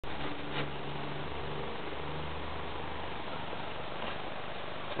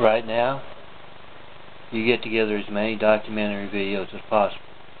Right now, you get together as many documentary videos as possible.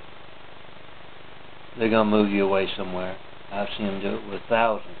 They're going to move you away somewhere. I've seen them do it with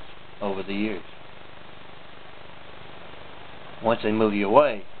thousands over the years. Once they move you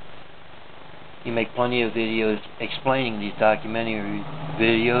away, you make plenty of videos explaining these documentary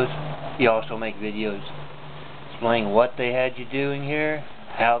videos. You also make videos explaining what they had you doing here,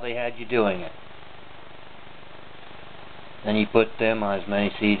 how they had you doing it. Then you put them on as many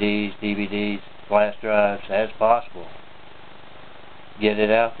CDs, DVDs, flash drives as possible. Get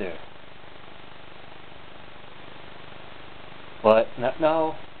it out there. But,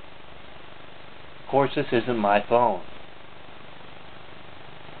 no. Of course, this isn't my phone.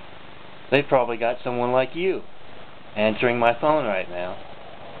 They probably got someone like you answering my phone right now.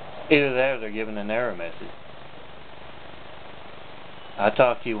 Either that or they're giving an error message. I'll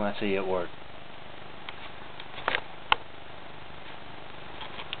talk to you when I see you at work.